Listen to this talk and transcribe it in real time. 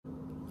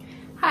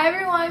Hi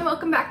everyone,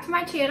 welcome back to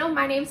my channel.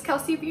 My name is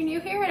Kelsey if you're new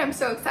here, and I'm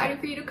so excited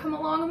for you to come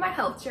along on my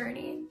health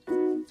journey.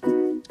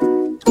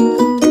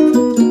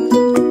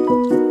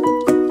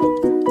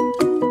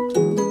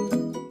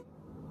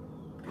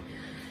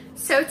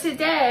 So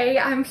today,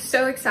 I'm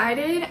so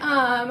excited.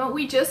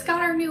 We just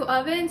got our new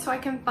oven so I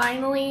can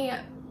finally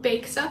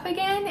bake stuff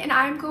again, and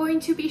I'm going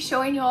to be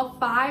showing y'all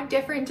 5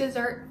 different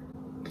desserts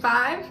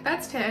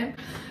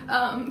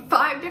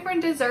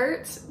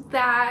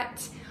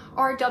that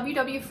are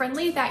WW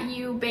friendly that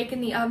you bake in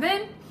the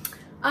oven.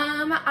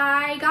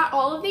 I got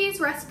all of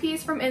these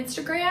recipes from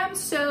Instagram,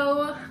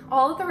 so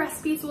all of the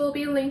recipes will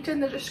be linked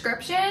in the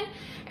description,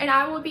 and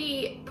I will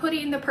be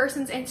putting the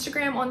person's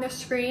Instagram on the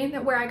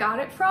screen where I got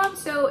it from.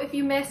 So if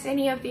you miss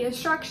any of the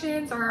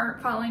instructions or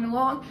aren't following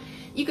along,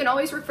 you can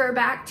always refer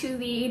back to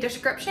the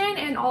description,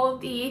 and all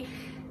of the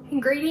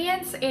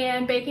ingredients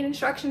and baking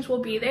instructions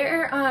will be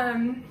there.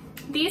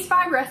 These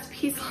 5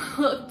 recipes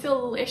look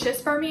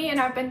delicious for me, and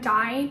I've been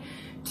dying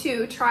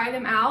to try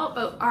them out,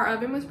 but our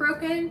oven was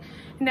broken.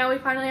 Now we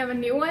finally have a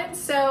new one,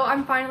 so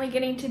I'm finally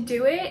getting to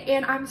do it,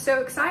 and I'm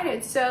so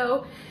excited.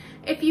 So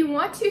if you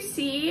want to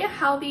see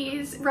how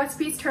these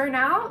recipes turn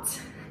out,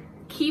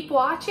 keep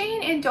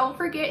watching, and don't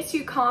forget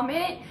to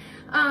comment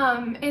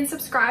and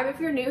subscribe if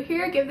you're new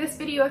here. Give this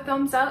video a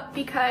thumbs up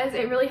because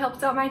it really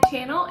helps out my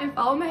channel, and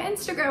follow my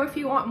Instagram if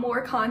you want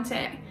more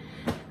content.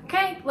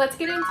 Okay, let's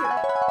get into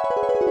it.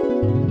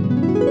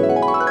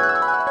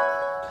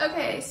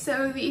 Okay,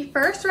 so the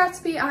first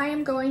recipe I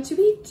am going to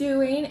be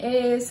doing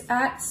is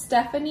at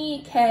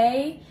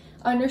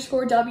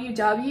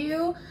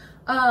StephanieK_WW.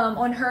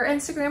 On her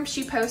Instagram,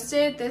 she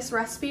posted this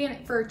recipe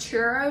for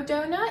churro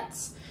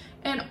donuts,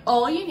 and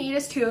all you need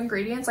is 2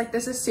 ingredients. Like,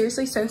 this is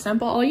seriously so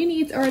simple. All you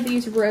need are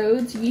these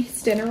Rhodes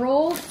yeast dinner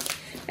rolls,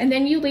 and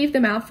then you leave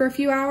them out for a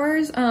few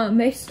hours.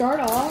 They start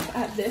off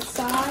at this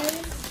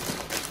size,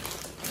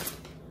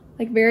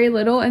 like very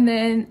little, and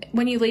then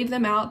when you leave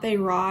them out, they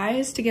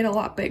rise to get a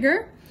lot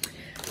bigger.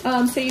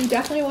 So you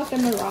definitely want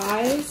them to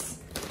rise.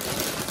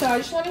 So I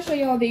just want to show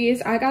you all these.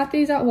 I got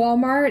these at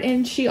Walmart,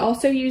 and she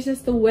also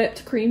uses the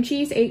whipped cream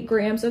cheese, 8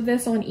 grams of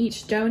this on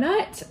each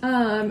donut.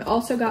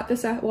 Also got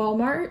this at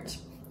Walmart.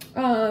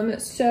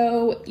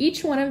 So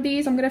each one of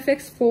these, I'm going to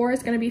fix 4,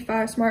 is going to be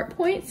 5 smart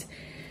points.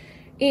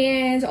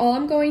 And all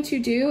I'm going to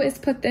do is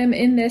put them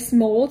in this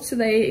mold so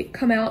they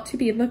come out to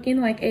be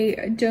looking like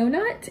a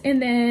donut. And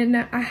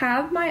then I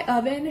have my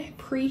oven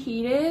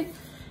preheated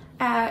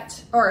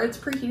it's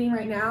preheating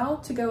right now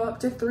to go up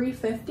to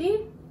 350.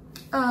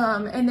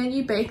 And then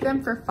you bake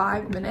them for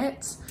 5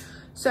 minutes.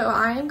 So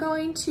I am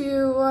going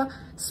to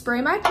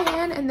spray my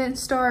pan and then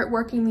start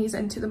working these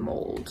into the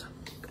mold.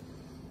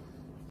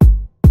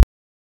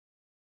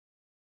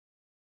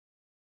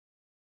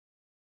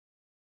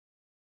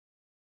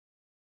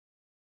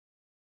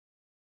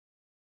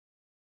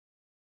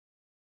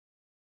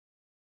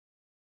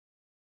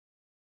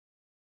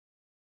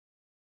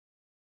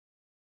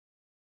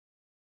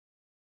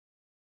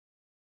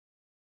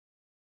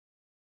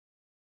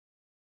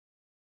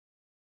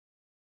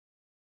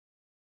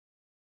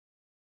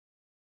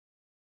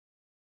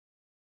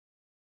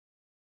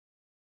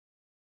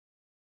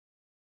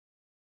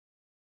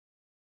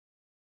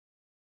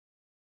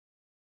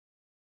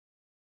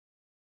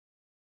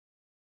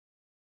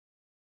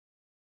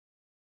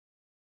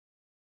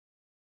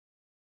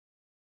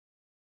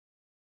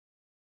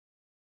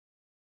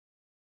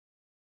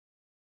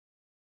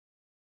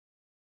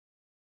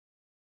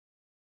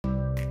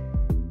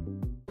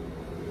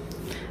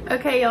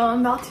 Okay, y'all,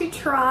 I'm about to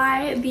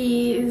try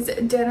these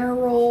dinner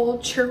roll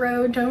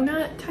churro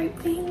donut type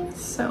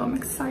things, so I'm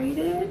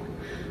excited.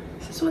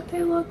 This is what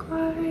they look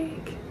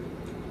like.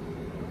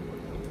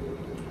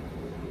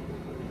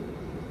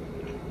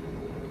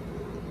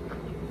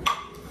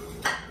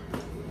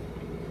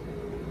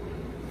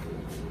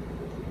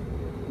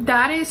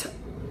 That is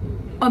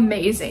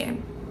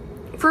amazing.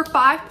 For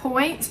 5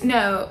 points,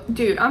 no,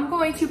 dude, I'm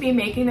going to be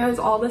making those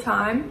all the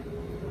time.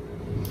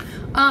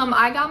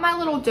 I got my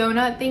little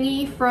donut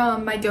thingy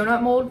from my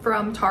donut mold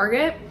from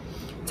Target.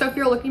 So if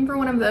you're looking for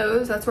one of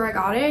those, that's where I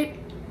got it.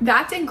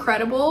 That's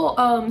incredible.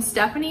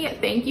 Stephanie,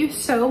 thank you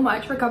so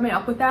much for coming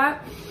up with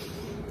that.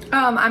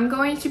 I'm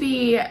going to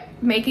be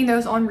making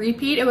those on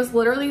repeat. It was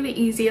literally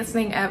the easiest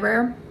thing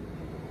ever,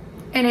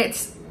 and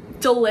it's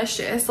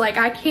delicious. Like,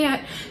 I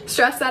can't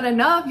stress that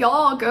enough.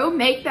 Y'all, go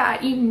make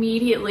that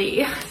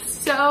immediately.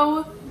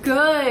 So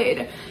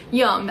good.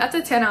 Yum. That's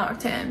a 10 out of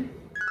 10.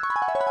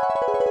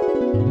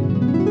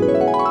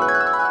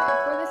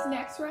 For this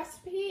next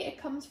recipe, it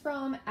comes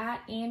from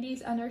at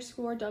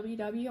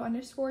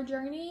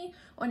Andy's_WW_journey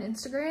on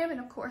Instagram, and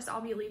of course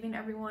I'll be leaving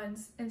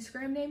everyone's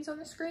Instagram names on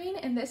the screen.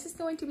 And this is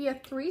going to be a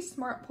 3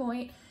 smart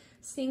point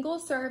single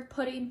serve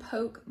pudding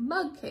poke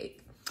mug cake.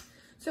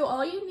 So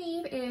all you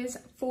need is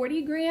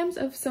 40 grams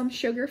of some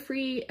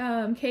sugar-free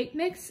cake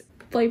mix,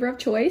 flavor of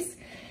choice.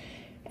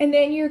 And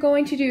then you're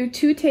going to do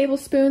 2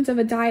 tablespoons of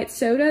a diet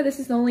soda. This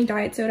is the only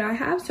diet soda I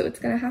have, so it's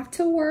gonna have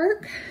to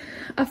work.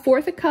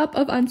 1/4 cup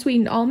of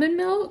unsweetened almond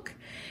milk,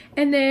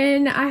 And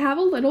then I have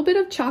a little bit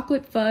of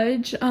chocolate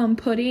fudge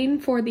pudding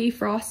for the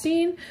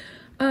frosting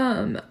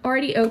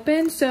already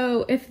open.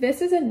 So if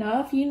this is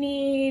enough, you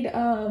need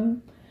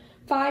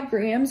 5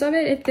 grams of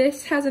it. If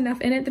this has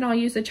enough in it, then I'll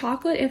use the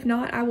chocolate. If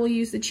not, I will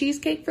use the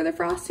cheesecake for the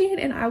frosting,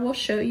 and I will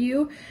show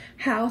you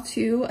how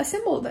to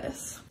assemble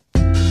this.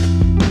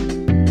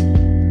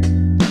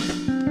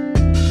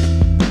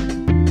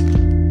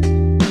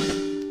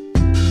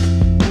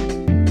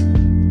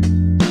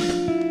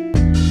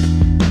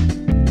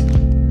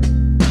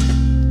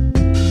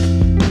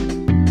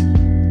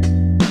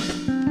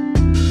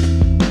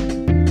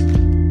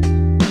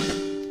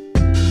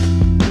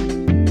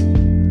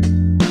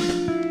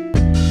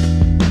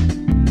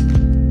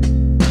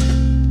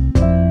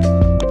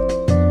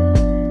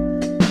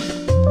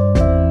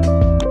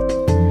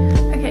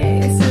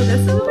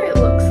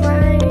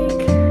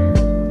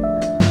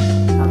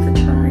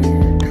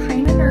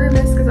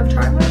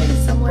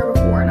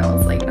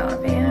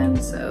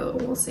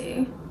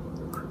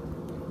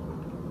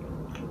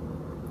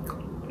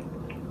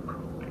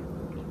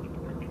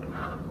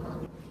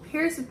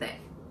 Here's the thing.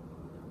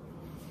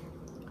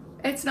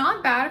 It's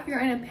not bad if you're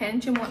in a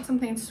pinch and want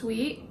something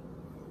sweet,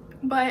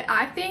 but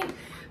I think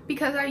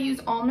because I use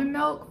almond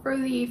milk for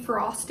the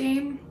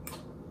frosting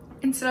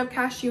instead of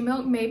cashew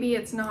milk, maybe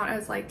it's not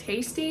as like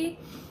tasty.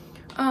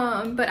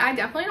 But I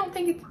definitely don't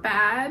think it's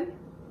bad.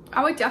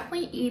 I would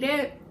definitely eat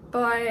it,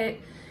 but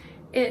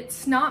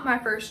it's not my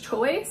first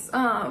choice.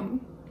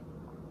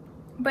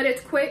 But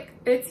it's quick,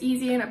 it's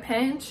easy in a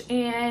pinch,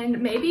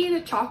 and maybe the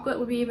chocolate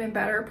would be even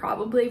better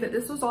probably, but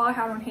this was all I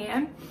had on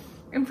hand.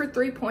 And for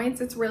 3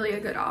 points, it's really a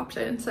good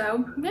option.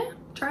 So yeah,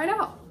 try it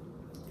out.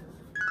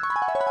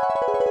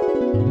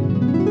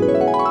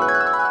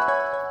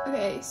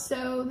 Okay,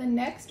 so the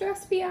next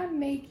recipe I'm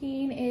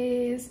making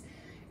is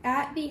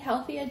at the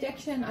Healthy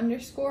Addiction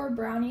 _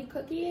 brownie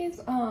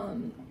cookies.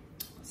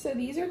 So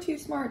these are two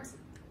smart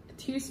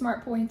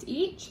points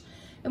each.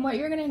 And what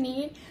you're gonna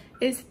need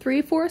is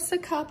 3/4 a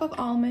cup of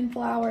almond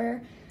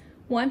flour,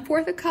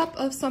 1/4 a cup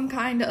of some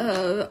kind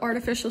of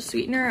artificial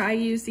sweetener. I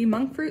use the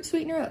monk fruit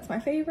sweetener, that's my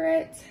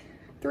favorite.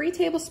 3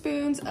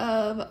 tablespoons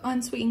of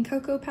unsweetened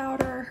cocoa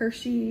powder,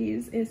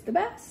 Hershey's is the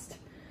best.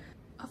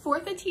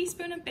 1/4 a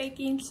teaspoon of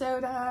baking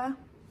soda,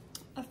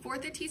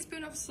 1/4 a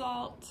teaspoon of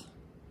salt,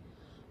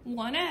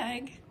 1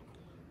 egg,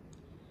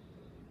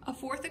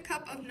 1/4 a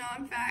cup of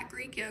non-fat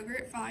Greek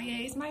yogurt,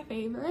 Fage is my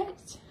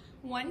favorite.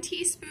 1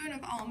 teaspoon of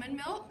almond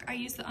milk, I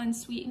use the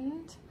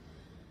unsweetened,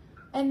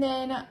 and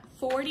then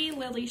 40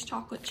 Lily's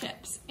chocolate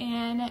chips.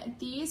 And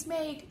these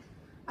make,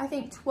 I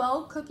think,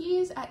 12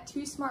 cookies at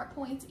 2 smart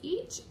points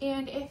each.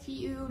 And if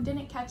you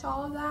didn't catch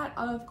all of that,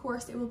 of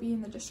course it will be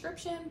in the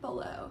description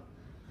below.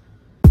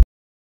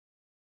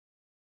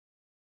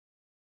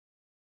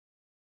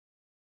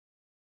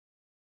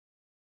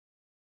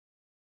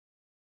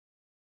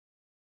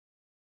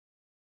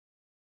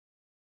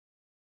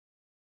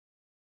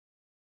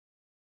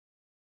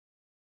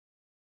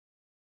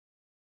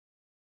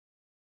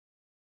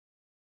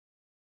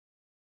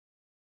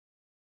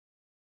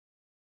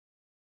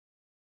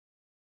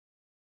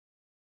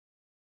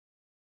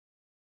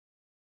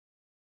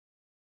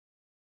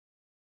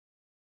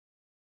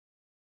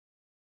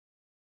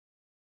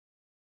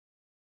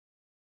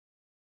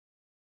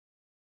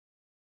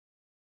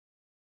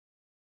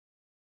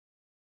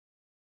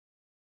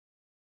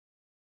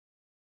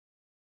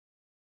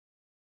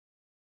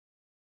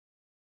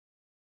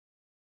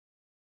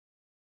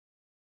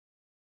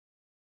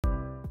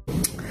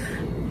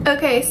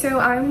 Okay, so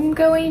I'm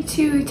going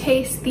to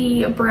taste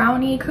the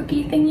brownie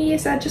cookie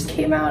thingies that just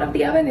came out of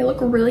the oven. They look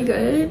really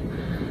good.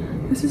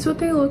 This is what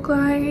they look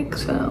like,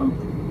 so.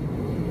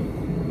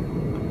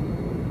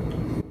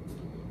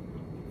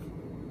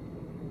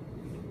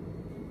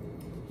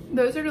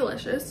 Those are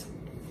delicious.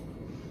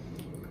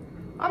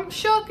 I'm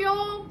shook,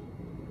 y'all.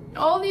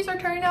 All of these are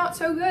turning out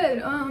so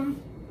good.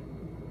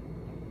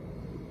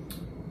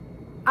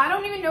 I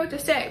don't even know what to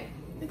say.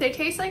 They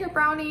taste like a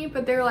brownie,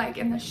 but they're like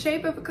in the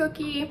shape of a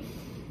cookie.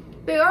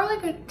 They are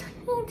like a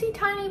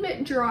tiny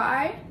bit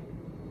dry,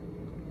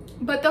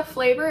 but the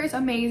flavor is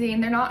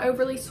amazing. They're not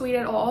overly sweet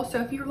at all.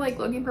 So if you're like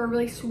looking for a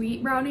really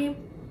sweet brownie,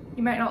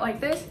 you might not like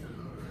this.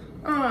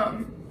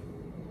 Mine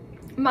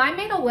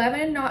made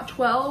 11, not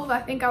 12. I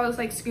think I was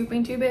like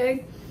scooping too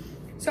big.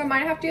 So I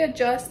might have to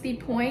adjust the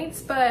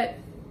points, but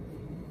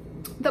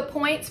the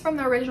points from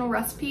the original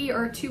recipe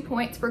are 2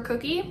 points per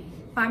cookie.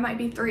 Mine might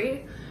be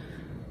 3.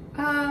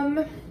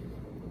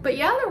 But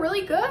yeah, they're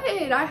really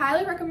good. I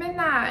highly recommend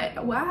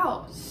that.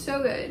 Wow,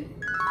 so good.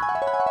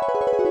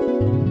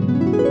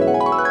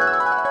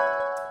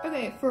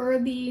 Okay, for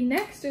the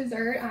next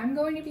dessert, I'm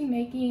going to be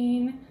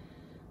making,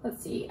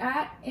 let's see,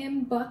 at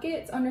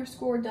mbuckets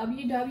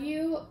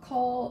 _WW,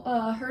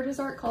 her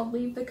dessert called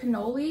Leave the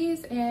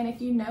Cannolis. And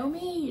if you know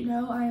me, you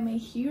know I am a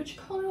huge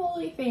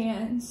cannoli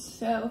fan.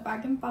 So if I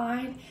can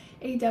find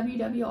a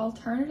WW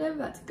alternative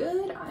that's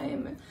good,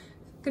 I'm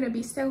gonna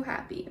be so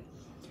happy.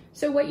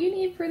 So what you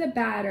need for the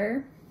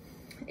batter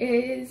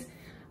is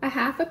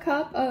 1/2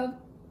 cup of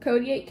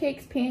Cody 8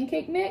 Cakes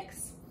pancake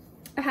mix,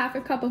 a half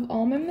a cup of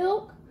almond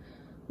milk,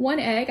 1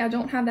 egg, I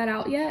don't have that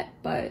out yet,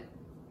 but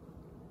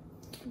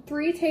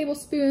 3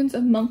 tablespoons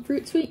of monk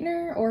fruit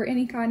sweetener or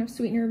any kind of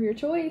sweetener of your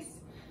choice,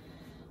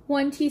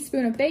 1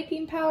 teaspoon of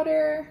baking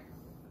powder,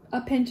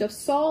 a pinch of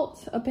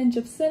salt, a pinch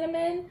of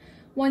cinnamon,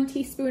 1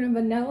 teaspoon of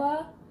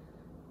vanilla,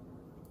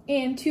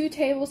 and 2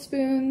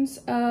 tablespoons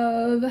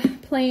of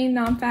plain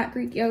non-fat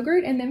Greek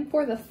yogurt. And then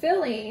for the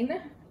filling,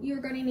 you're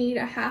going to need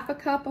a half a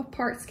cup of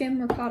part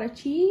skim ricotta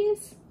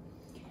cheese,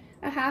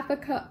 a half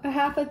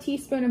a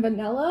teaspoon of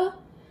vanilla,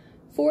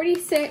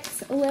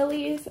 46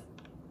 Lily's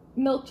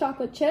milk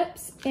chocolate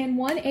chips, and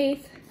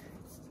 1/8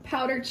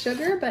 powdered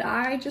sugar, but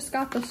I just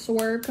got the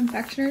Swerve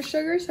confectioner's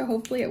sugar, so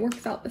hopefully it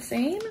works out the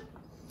same.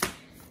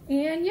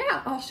 And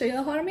yeah, I'll show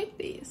you how to make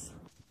these.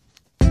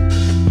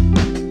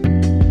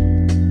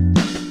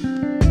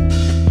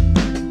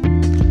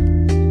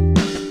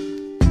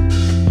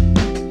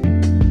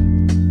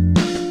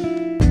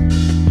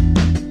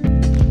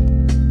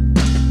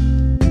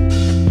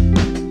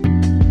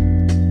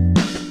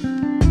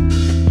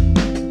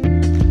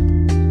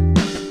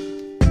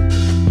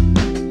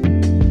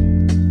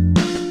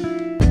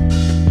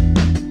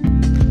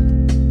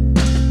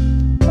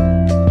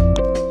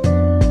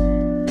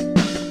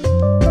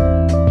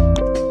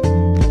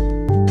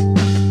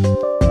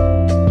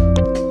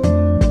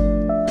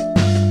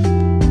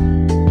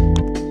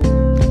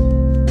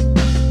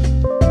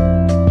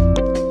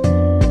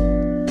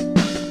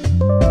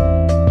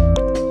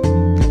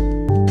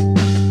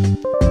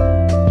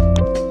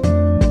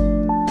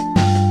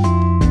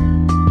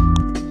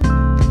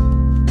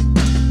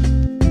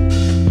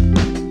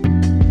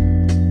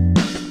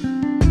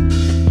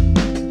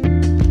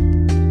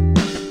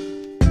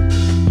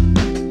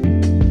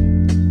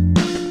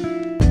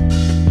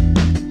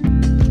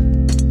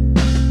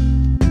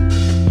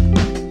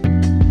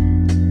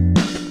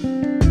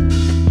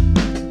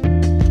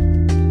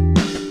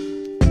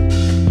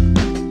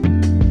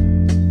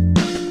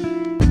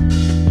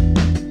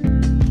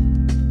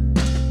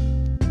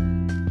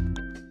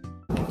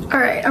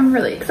 Alright, I'm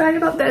really excited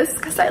about this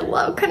because I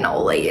love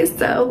cannoli,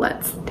 so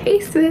let's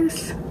taste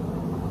this.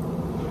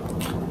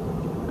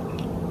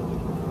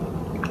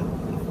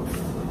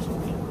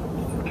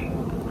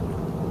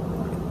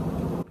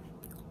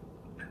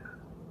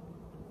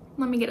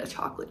 Let me get a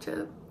chocolate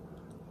chip.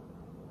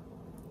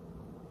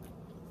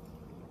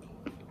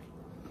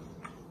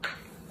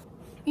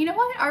 You know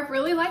what? I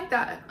really like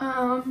that.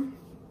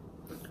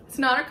 It's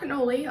not a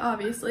cannoli,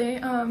 obviously.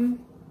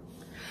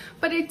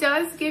 But it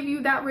does give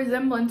you that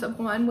resemblance of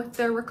one with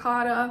the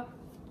ricotta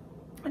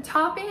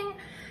topping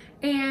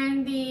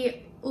and the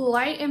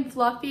light and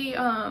fluffy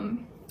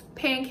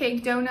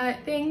pancake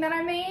donut thing that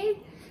I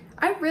made.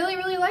 I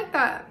really like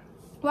that.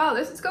 Wow,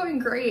 this is going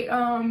great.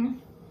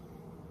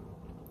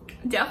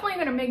 Definitely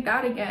gonna make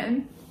that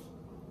again.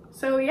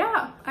 So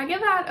yeah, I give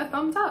that a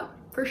thumbs up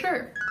for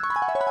sure.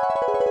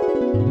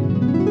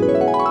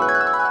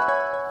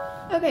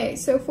 Okay,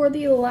 so for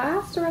the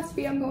last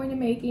recipe I'm going to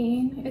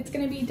making, it's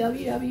going to be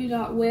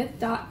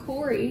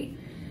www.with.corey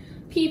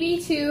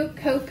PB2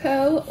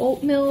 cocoa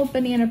oatmeal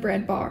banana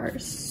bread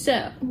bars.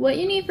 So what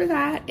you need for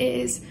that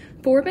is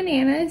 4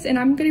 bananas, and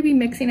I'm going to be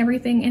mixing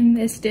everything in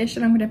this dish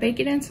that I'm going to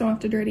bake it in, so I don't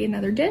have to dirty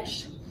another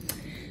dish.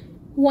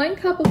 1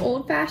 cup of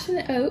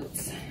old-fashioned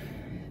oats,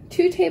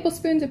 2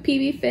 tablespoons of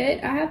PB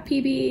Fit. I have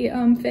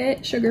PB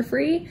Fit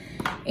sugar-free,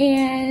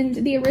 and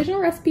the original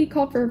recipe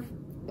called for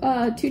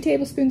 2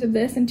 tablespoons of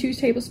this and 2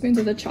 tablespoons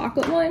of the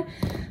chocolate one,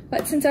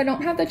 but since I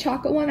don't have the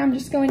chocolate one, I'm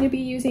just going to be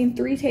using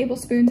 3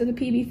 tablespoons of the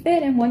PB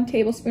Fit and 1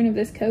 tablespoon of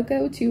this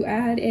cocoa to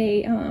add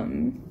a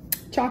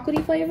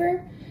chocolatey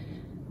flavor.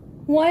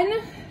 1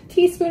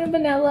 teaspoon of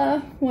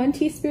vanilla, 1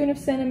 teaspoon of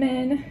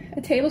cinnamon,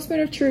 a tablespoon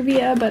of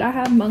Truvia, but I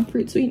have monk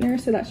fruit sweetener,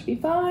 so that should be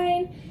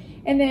fine,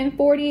 and then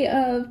 40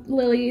 of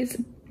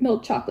Lily's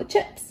milk chocolate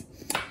chips.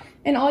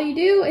 And all you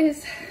do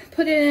is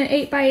put it in an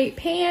 8x8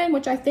 pan,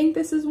 which I think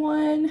this is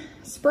one,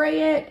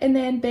 spray it, and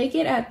then bake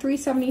it at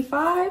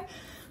 375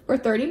 for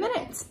 30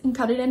 minutes and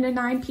cut it into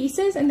 9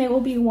 pieces, and they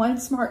will be 1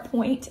 smart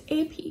point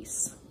a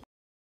piece.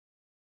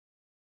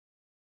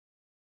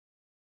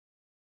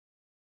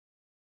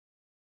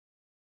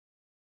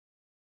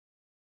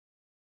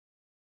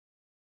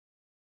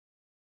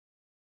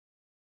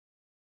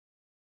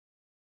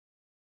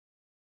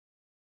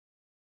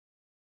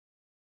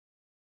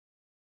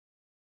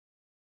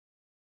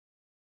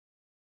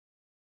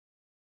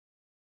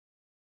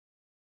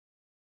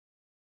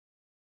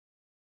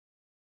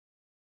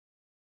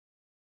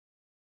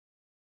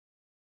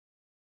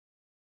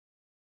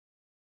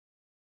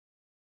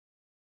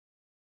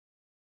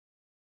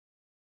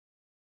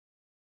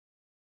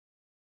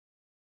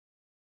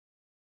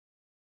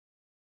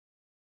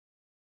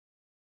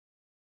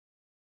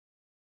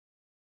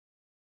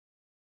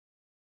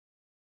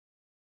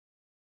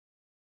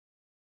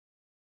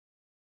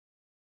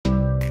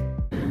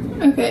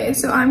 Okay,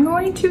 so I'm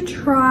going to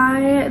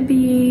try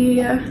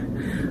the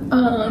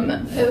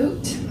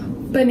oat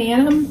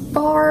banana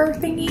bar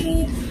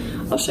thingy.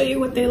 I'll show you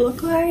what they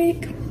look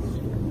like.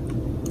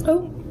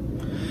 Oh,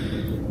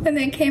 and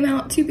they came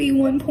out to be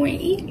 1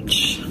 point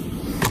each.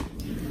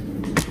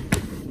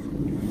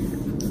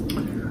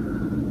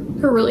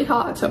 They're really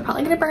hot, so I'm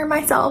probably gonna burn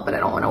myself, but I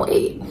don't want to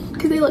wait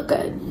because they look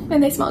good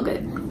and they smell good.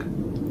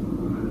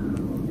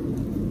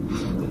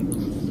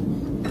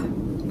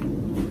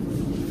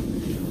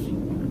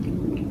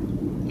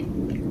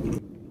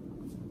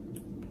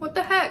 What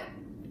the heck?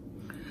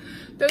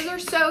 Those are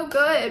so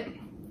good.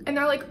 And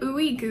they're like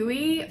ooey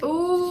gooey.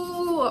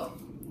 Ooh,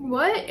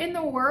 what in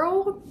the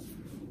world?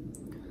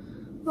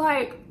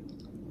 Like,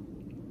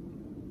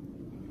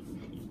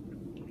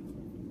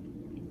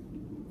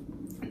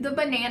 the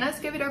bananas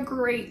give it a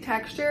great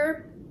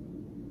texture.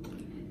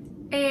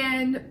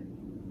 And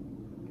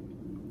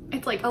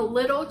it's like a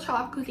little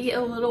chocolatey, a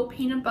little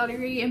peanut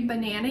buttery and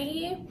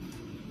banana-y.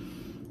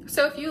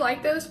 So if you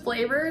like those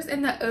flavors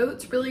and the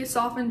oats really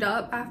softened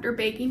up after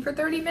baking for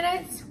 30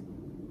 minutes,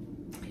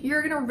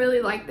 you're gonna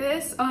really like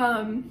this.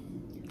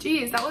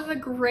 Geez, that was a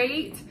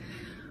great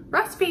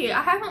recipe.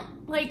 I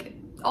haven't, like,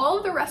 all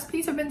of the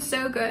recipes have been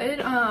so good.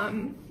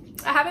 I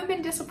haven't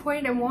been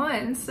disappointed in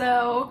one.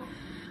 So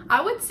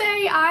I would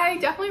say I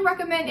definitely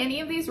recommend any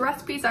of these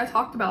recipes I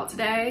talked about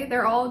today.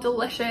 They're all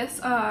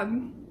delicious,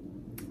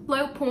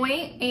 low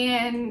point,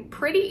 and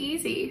pretty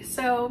easy.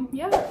 So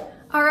yeah.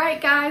 All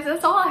right, guys,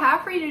 that's all I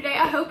have for you today.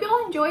 I hope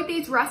y'all enjoyed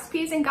these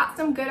recipes and got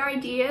some good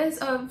ideas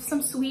of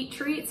some sweet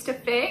treats to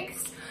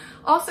fix.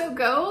 Also,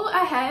 go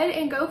ahead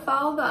and go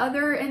follow the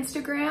other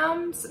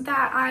Instagrams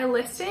that I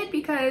listed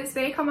because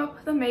they come up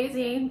with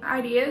amazing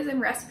ideas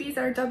and recipes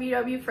that are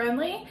WW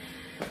friendly.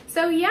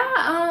 So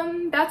yeah,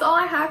 that's all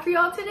I have for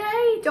y'all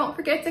today. Don't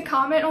forget to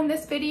comment on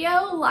this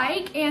video,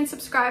 like, and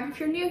subscribe if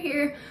you're new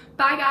here.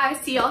 Bye guys,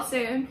 see y'all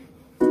soon.